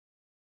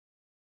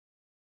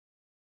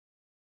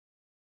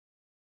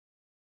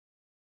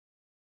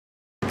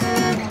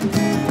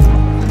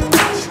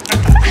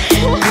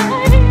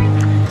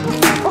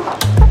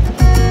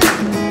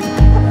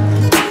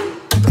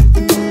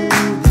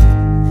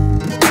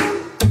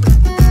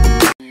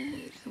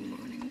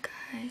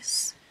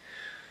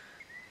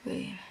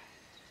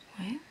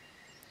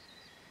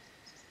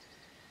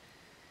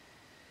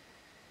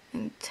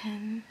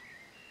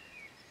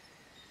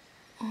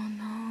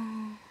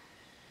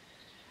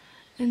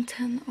in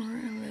 10 or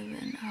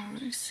 11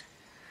 hours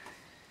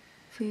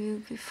we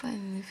will be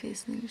finally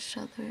facing each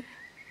other.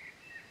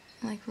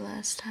 Like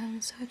last time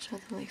we saw each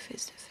other like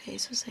face to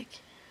face was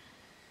like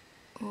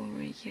over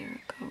a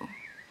year ago.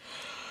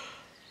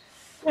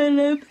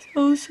 And I'm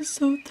also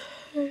so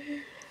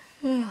tired.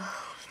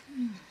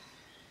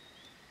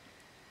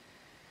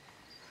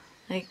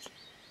 Like,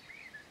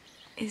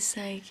 it's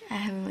like I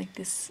have like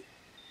this.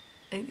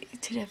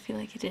 Today I feel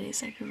like today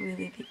is like a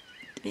really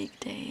big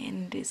day,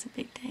 and it is a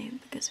big day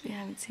because we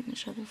haven't seen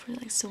each other for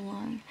like so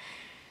long,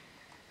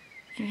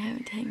 and we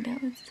haven't hanged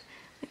out.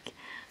 Like,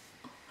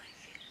 oh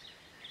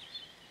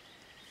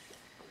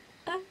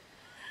my god.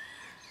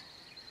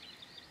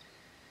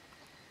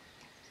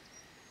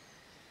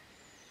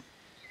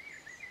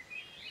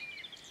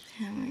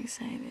 I'm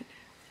excited.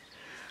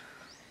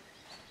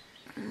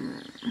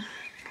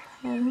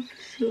 I'm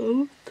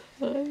so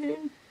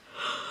tired.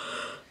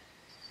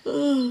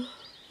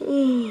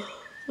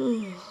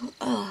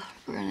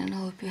 Brennan, I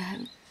hope you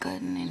haven't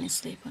gotten any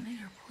sleep on the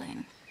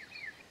airplane.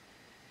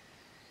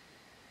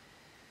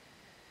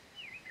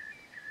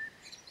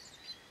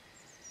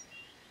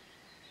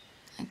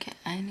 Okay,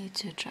 I need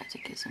to try to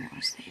get some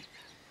more sleep.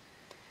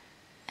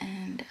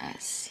 And I'll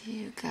see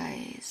you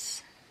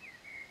guys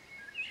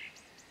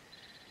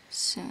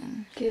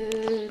soon.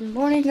 Good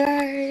morning,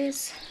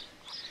 guys.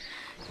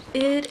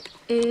 It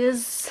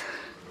is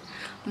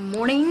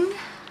morning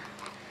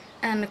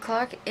and the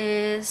clock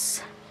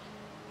is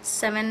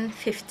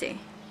 7:50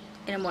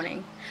 in the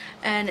morning,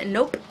 and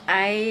nope,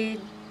 I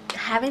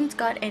haven't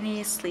got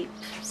any sleep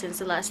since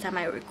the last time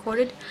I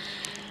recorded.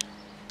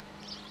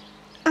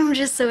 I'm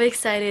just so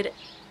excited,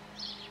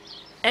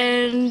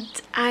 and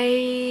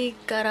I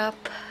got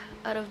up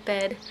out of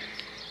bed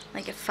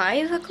like at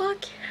 5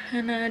 o'clock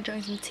and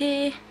drank some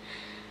tea,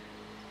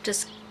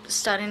 just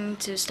starting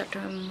to start the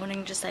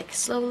morning just like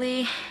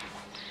slowly.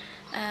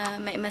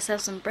 Made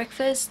myself some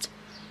breakfast,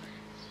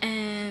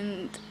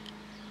 and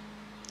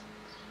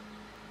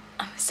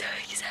I'm so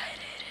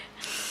excited.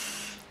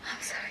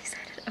 I'm so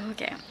excited.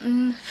 Okay.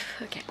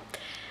 Okay.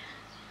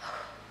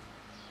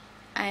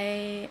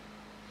 I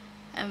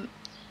am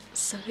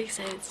so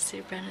excited to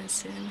see Brennan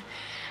soon,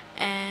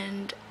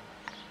 and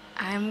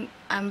I'm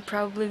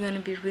probably gonna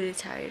be really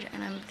tired,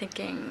 and I'm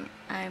thinking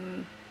I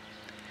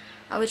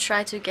would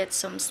try to get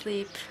some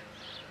sleep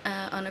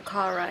on a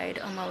car ride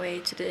on my way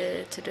to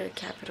the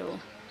capital.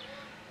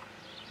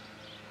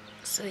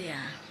 So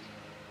yeah.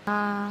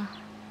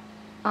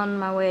 On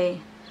my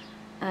way.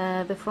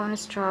 The phone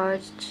is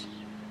charged,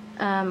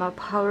 my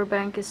power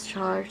bank is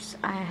charged,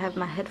 I have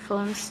my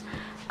headphones,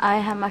 I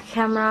have my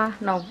camera.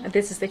 No,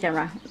 this is the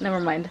camera, never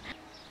mind.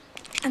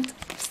 And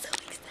I'm so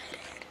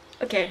excited.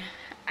 Okay,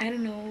 I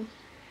don't know,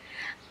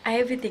 I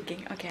have been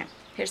thinking, okay,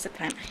 here's the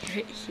plan.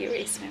 Here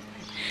is my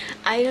plan.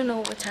 I don't know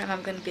what time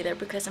I'm gonna be there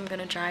because I'm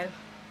gonna drive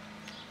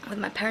with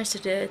my parents to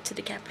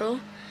the capital,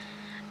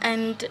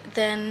 and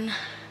then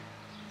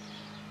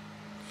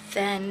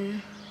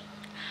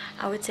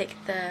I would take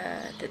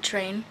the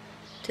train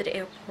to the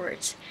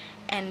airport.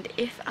 And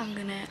if I'm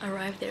gonna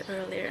arrive there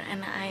earlier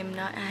and I've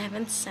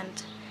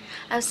sent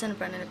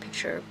Brandon a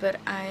picture,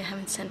 but I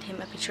haven't sent him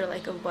a picture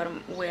like of what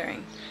I'm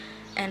wearing,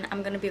 and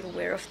I'm gonna be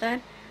aware of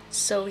that,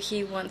 so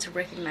he won't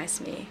recognize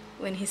me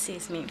when he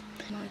sees me.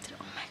 Oh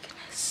my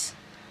goodness,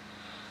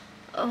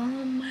 oh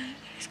my,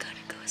 it's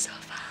gonna go so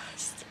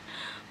fast.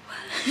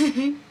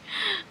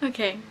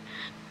 Okay,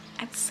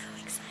 I'm so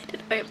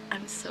excited.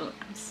 I'm so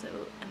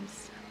excited.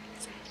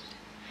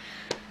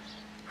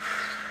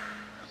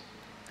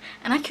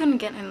 And I couldn't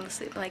get any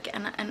sleep, like,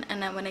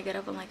 and then when I get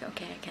up, I'm like,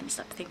 okay, I can't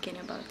stop thinking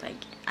about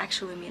like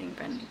actually meeting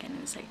Brendan again.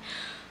 And it's like,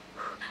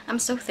 I'm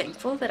so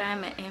thankful that I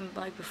met him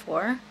like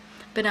before,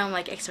 but now I'm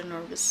like extra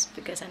nervous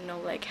because I know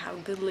like how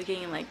good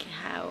looking and like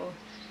how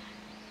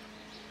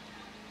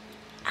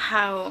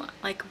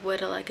like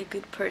what like a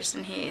good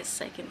person he is,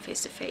 like in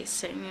face to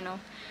face, and you know,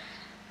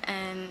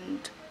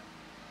 and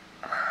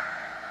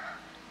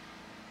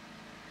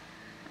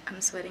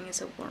I'm sweating, it's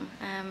so warm,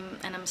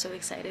 and I'm so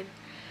excited.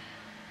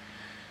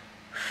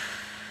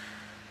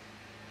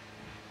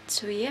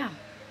 So yeah,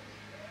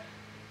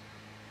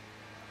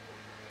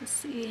 let's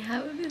see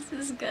how this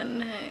is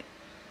gonna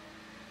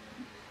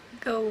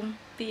go.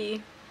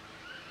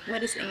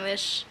 What is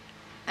English?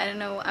 I don't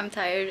know. I'm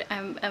tired.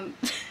 I'm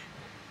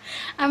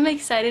I'm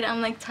excited.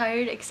 I'm like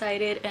tired,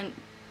 excited, and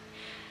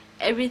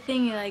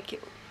everything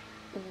like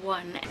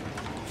one.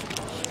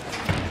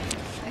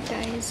 Hi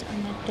guys,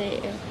 I'm at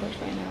the airport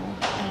right now,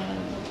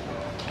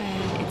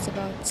 and it's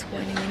about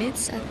 20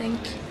 minutes I think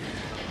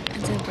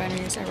until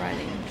Brandon is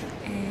arriving,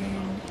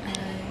 and I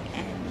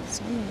am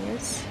so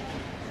nervous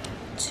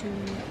to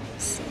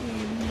see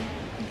him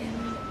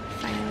again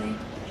finally.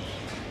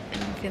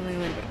 And I'm feeling a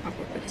little bit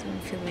awkward because I'm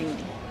feeling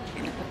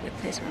in a public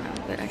place right now,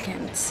 but I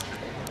can't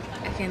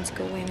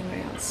go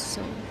anywhere else,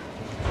 so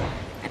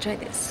I tried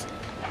this.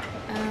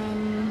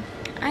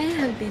 I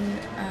have been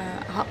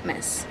a hot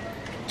mess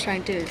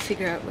trying to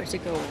figure out where to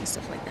go and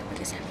stuff like that,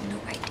 because I have no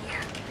idea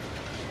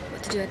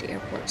what to do at the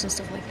airports and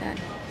stuff like that.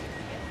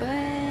 but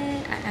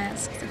I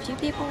asked a few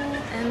people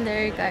and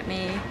they got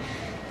me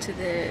to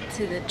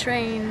the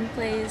train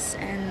place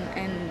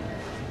and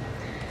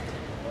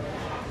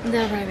the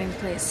arriving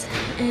place,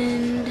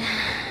 and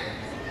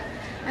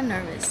I'm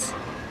nervous.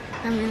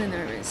 I'm really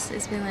nervous.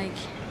 It's been like,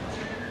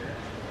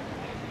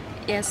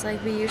 yes,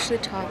 like we usually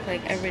talk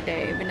like every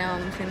day, but now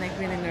I'm feeling like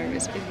really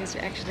nervous because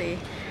we're actually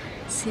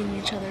seeing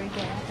each other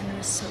again and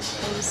we're so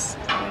close.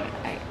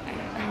 Like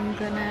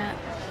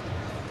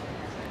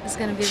it's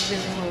gonna be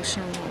really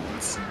emotional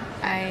moments.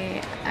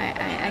 I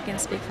can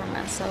speak for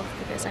myself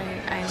because I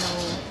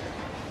know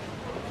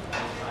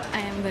I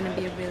am gonna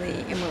be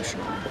really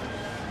emotional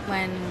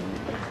when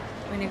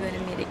you're gonna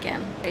meet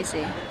again.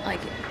 Crazy.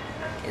 Like,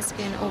 it's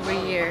been over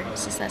a year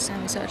since last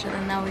time we saw each other,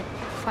 and now we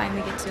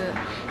finally get to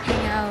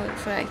hang out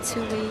for like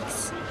 2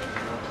 weeks,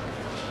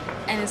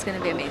 and it's gonna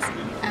be amazing.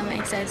 I'm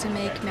excited to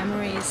make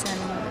memories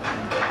and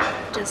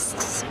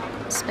just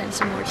spend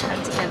some more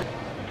time together.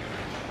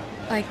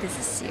 Like, this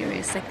is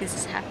serious, like this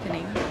is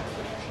happening.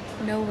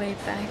 No way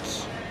back.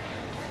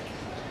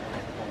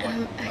 And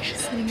I'm actually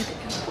sitting at the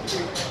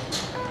airport.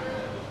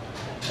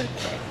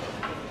 Okay.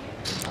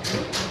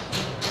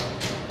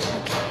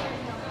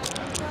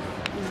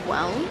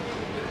 Well,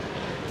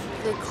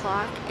 the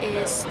clock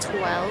is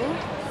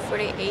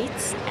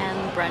 12:48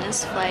 and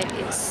Brennan's flight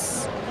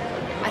is,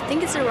 I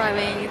think it's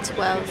arriving at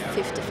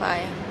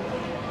 12:55.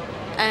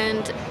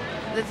 And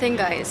the thing,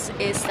 guys,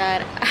 is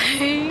that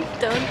I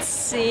don't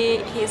see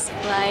his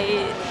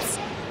flight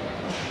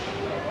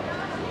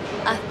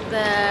at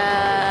the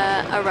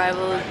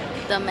arrival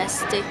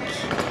domestic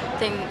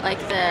thing, like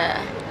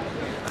that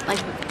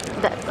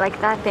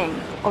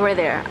thing over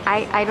there.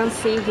 I don't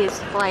see his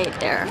flight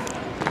there.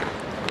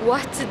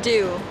 What to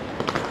do?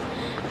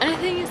 And the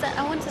thing is that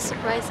I want to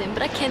surprise him,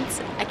 but I can't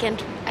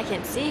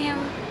see him.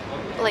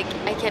 Like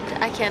I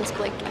can't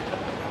like,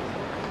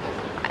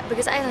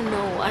 because I don't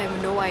know. I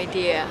have no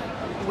idea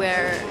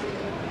where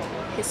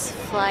his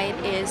flight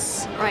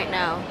is right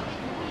now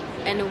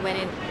and when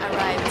it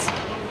arrives.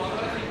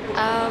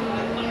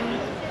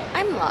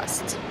 I'm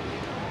lost.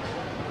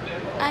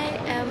 I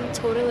am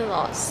totally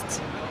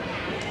lost.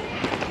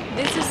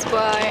 This is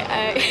why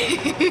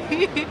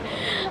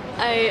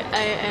I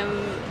am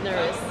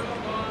nervous,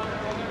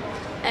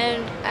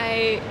 and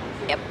I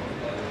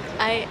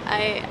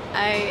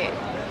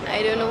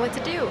don't know what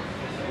to do,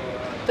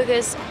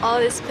 because all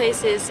these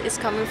places is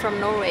coming from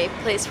Norway,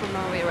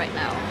 right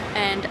now,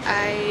 and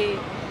I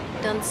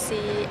don't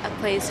see a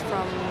place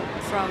from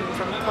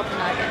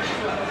Copenhagen.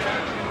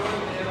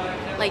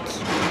 Like,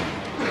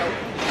 nope,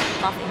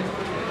 nothing.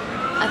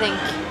 I think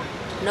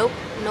nope,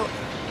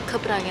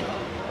 Copenhagen.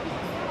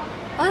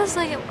 Oh, it's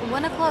like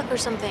 1 o'clock or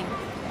something.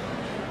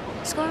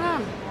 What's going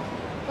on?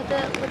 What?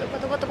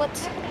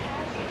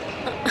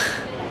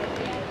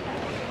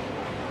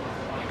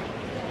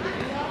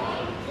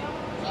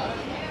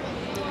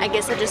 I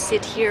guess I just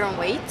sit here and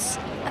wait,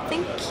 I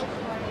think.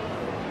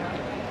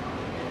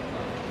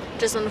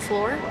 Just on the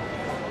floor.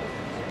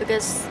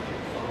 Because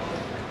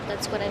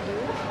that's what I do.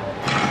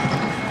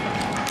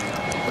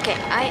 Okay,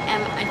 I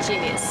am a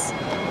genius.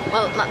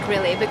 Well, not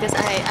really, because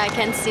I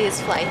can't see his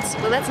flights.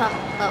 Well, that's not...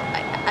 Well,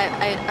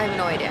 I have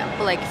no idea.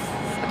 But like,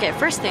 okay,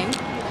 first thing,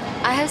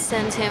 I have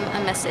sent him a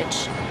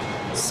message.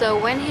 So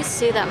when he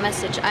see that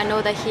message, I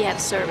know that he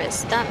has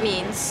service. That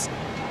means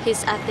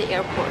he's at the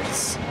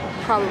airports,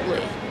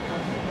 probably.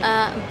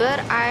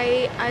 But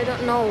I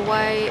don't know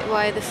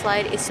why the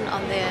flight isn't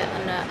on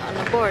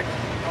the board.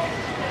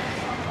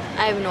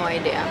 I have no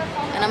idea,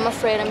 and I'm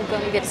afraid I'm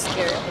gonna get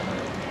scared.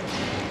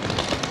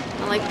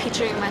 I'm like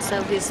picturing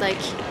myself. He's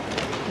like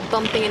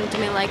bumping into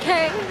me, like,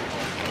 hey.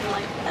 I'm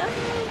like,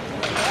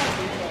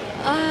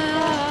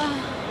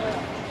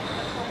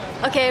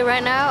 okay,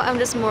 right now I'm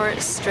just more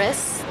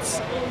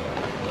stressed,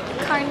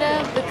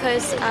 kinda,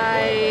 because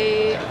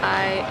I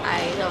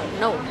don't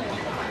know.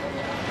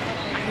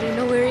 I don't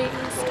know where he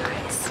is,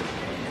 guys.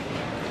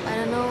 I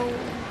don't know.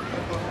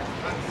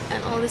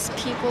 And all these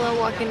people are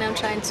walking down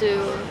trying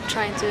to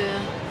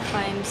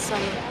find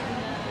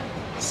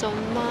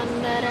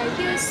someone that I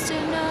used to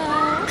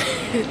know.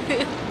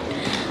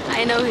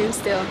 I know him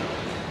still.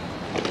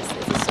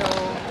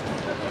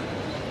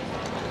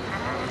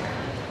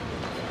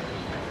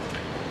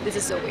 This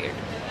is so weird.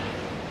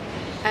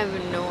 I have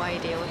no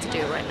idea what to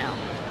do right now.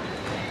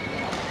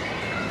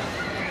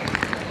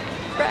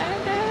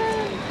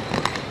 Brandon!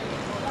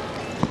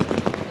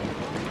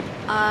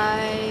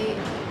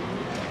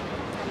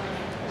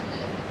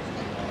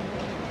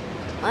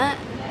 What?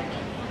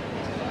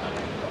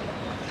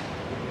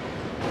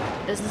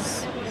 Doesn't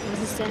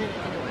stand it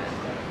anywhere.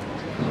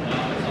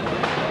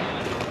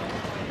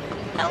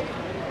 Help.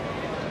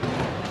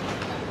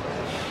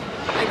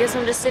 I guess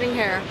I'm just sitting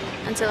here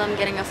until I'm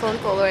getting a phone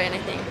call or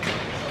anything.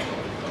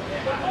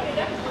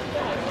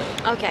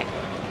 Okay.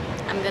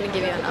 I'm gonna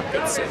give you an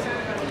update soon.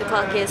 The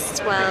clock is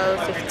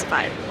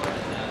 12:55.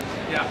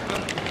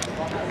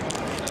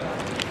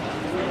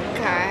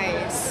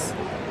 Guys,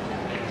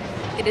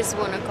 it is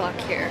 1 o'clock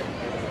here.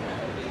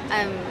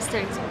 I'm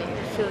starting to be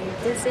feeling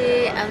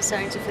dizzy. I'm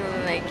starting to feel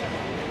like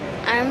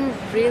I'm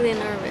really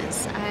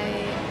nervous.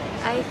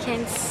 I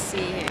can't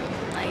see him.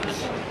 Like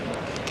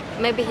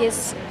maybe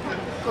he's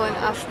going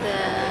off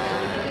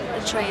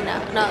the train now.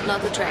 No,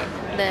 not the train.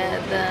 The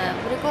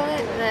what do you call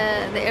it?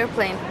 The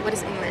airplane. What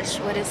is English?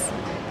 What is?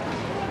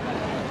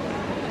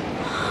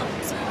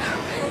 I'm so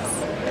nervous.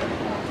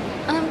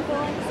 I'm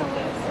going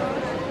somewhere so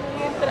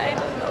but I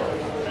don't know.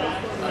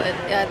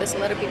 Yeah, there's a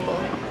lot of people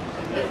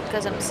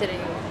because I'm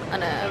sitting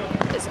on a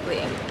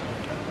basically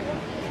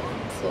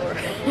floor.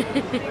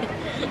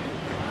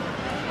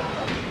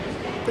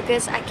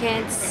 Because I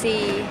can't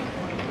see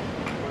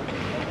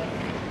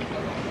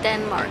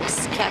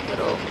Denmark's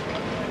capital,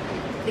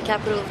 the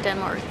capital of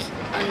Denmark,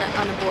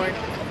 on a board,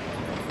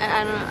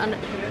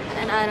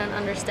 and I don't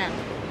understand.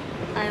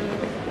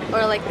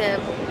 Or like the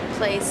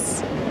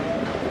place.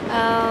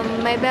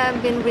 Maybe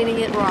I've been reading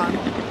it wrong.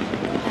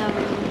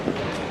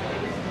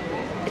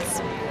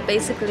 It's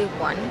basically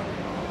one.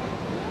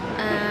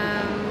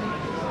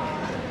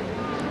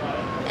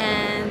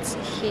 And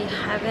he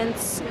haven't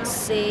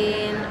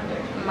seen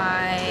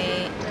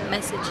my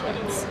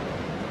messages.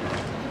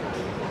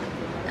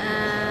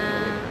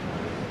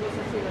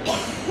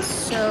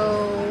 So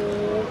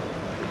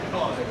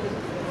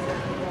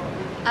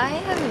I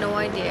have no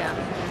idea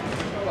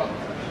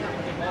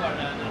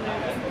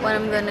what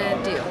I'm gonna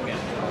do.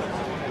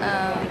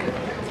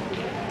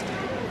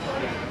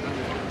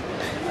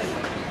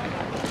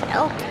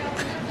 Help!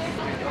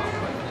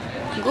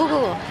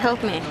 Google,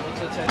 help me.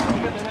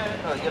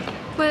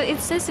 Well, it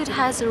says it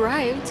has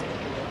arrived.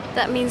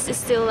 That means it's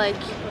still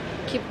like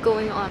keep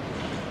going on.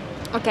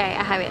 Okay,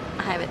 I have it.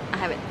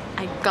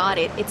 I got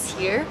it. It's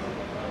here.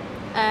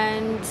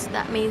 And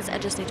that means I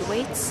just need to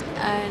wait,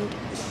 and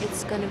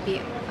it's gonna be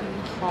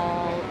on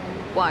hall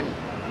 1.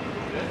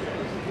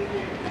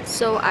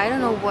 So I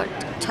don't know what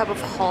type of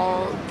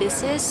hall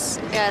this is.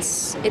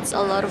 Yes, it's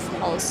a lot of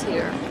halls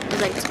here.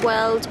 It's like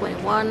 12,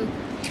 21.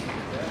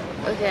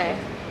 Okay.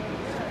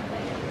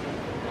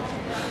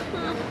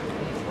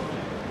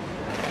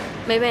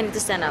 Maybe I need to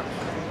stand up.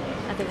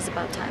 I think it's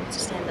about time to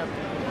stand up.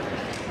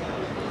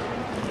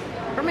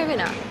 Or maybe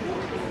not.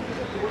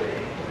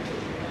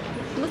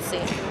 Let's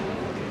see.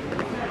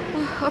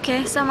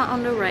 Okay, so I'm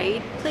on the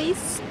right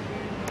place.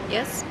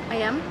 Yes, I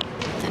am.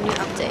 And new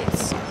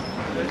updates.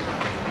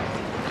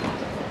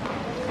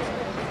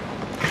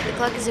 The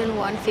clock is in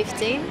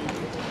 1:15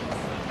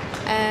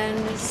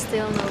 and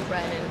still no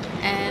Brandon.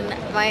 And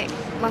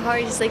my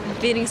heart is like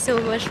beating so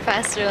much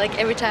faster. Like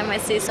every time I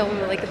see someone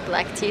with like a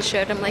black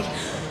t-shirt, I'm like,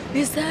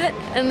 is that?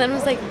 And then I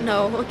was like,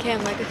 no, okay.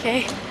 I'm like,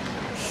 okay.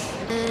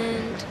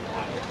 And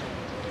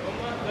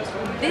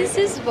this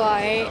is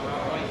why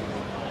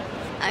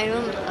I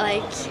don't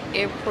like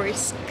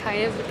airports,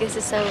 kind of, because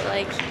it's so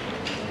like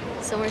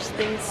so much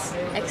things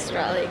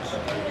extra. Like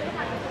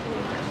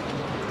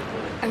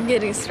I'm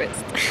getting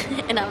stressed,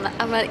 and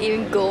I'm not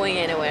even going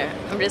anywhere.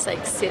 I'm just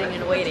like sitting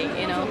and waiting,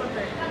 you know.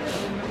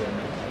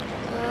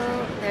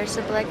 Oh, there's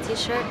a black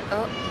t-shirt.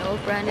 Oh, no,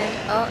 Brandon.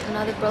 Oh,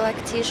 another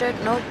black t-shirt.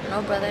 Nope,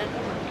 no brother,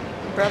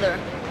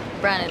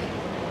 Brandon.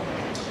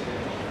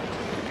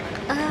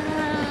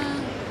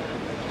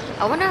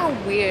 I wonder how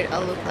weird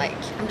I'll look like.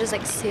 I'm just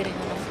like sitting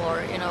on the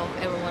floor, you know,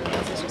 everyone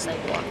else is just like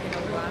walking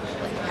around,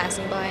 like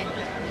passing by.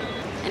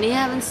 And you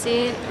haven't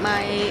seen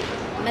my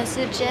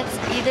message yet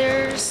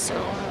either, so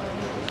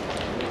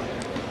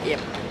yep.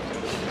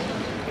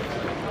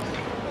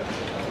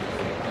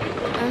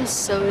 I'm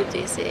so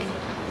dizzy.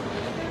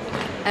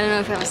 I don't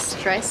know if I'm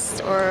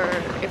stressed or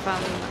if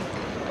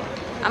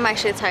I'm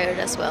actually tired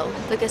as well,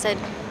 because I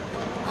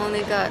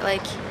only got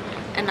like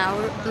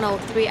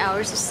 3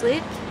 hours of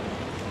sleep.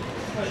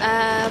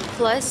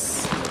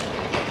 Plus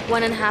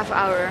 1.5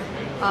 hour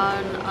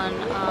on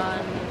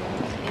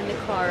in the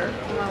car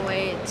on my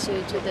way to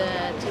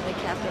the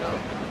capital.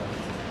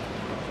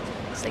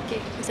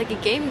 It's like a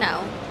game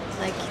now. It's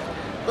like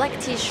black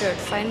t-shirt,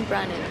 find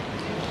Brandon.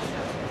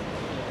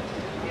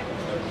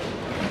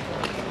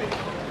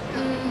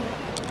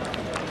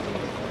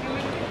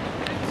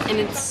 And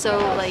it's so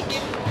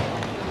like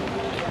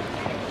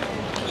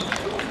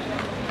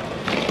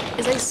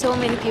it's like so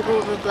many people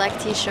with black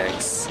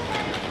t-shirts.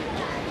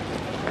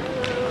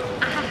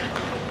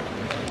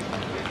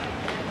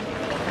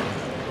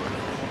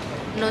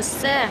 No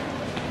sé.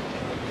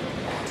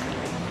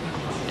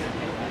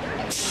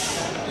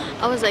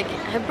 I was like,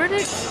 I brought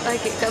it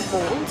like got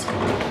bold,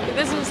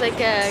 because it was like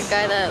a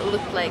guy that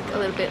looked like a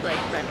little bit like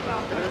Brandon,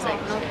 but it was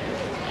like, no,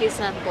 he's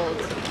not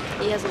bald.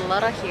 He has a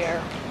lot of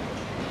hair.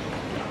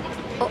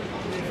 Oh,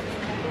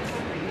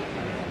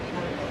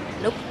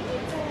 nope,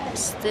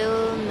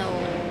 still no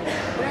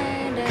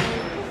Brandon.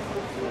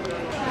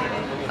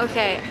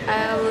 Okay,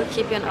 I will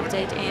keep you an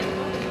update in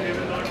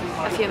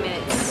a few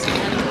minutes,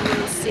 and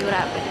we'll see what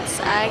happens.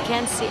 I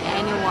can't see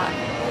anyone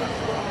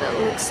that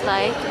looks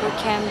like or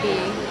can be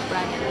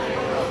Brandon.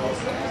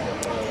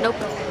 Nope.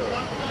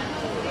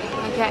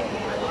 Okay.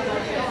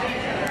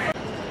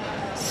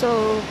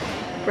 So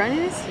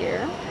Brandon is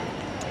here.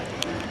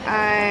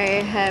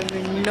 I have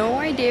no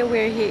idea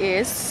where he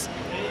is.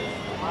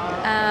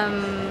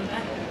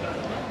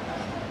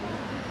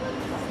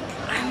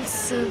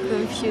 so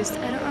confused.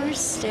 I don't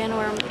understand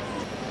where I'm...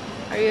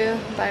 Are you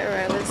by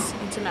arrivals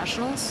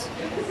internationals?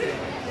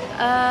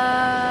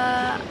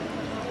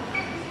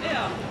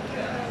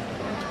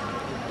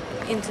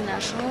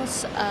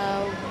 Internationals?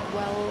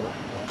 Well...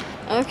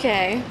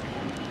 Okay.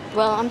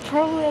 Well, I'm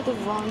probably at the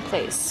wrong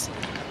place.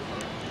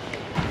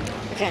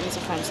 Okay, I need to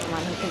find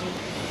someone who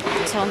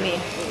can tell me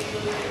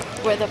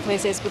where the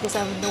place is because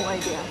I have no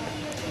idea.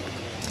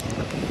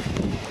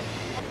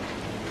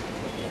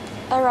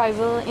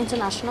 Arrival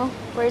International.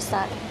 Where is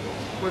that?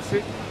 What's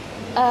it?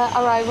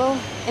 Arrival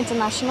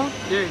International.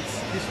 Yeah, it's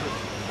this way.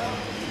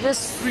 This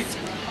Street.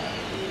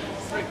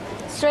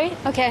 straight?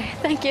 Okay,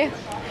 thank you.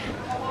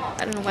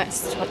 I don't know why I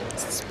spoke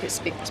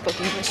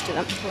English to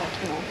them, but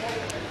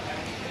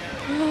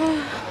you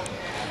know.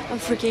 I'm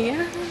freaking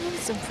out.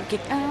 I'm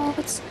freaking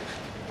out.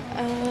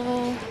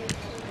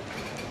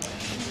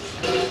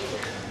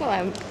 Well,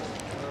 I'm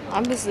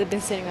obviously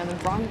been sitting on the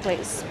wrong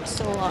place for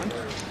so long.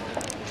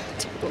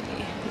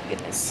 Totally,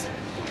 goodness.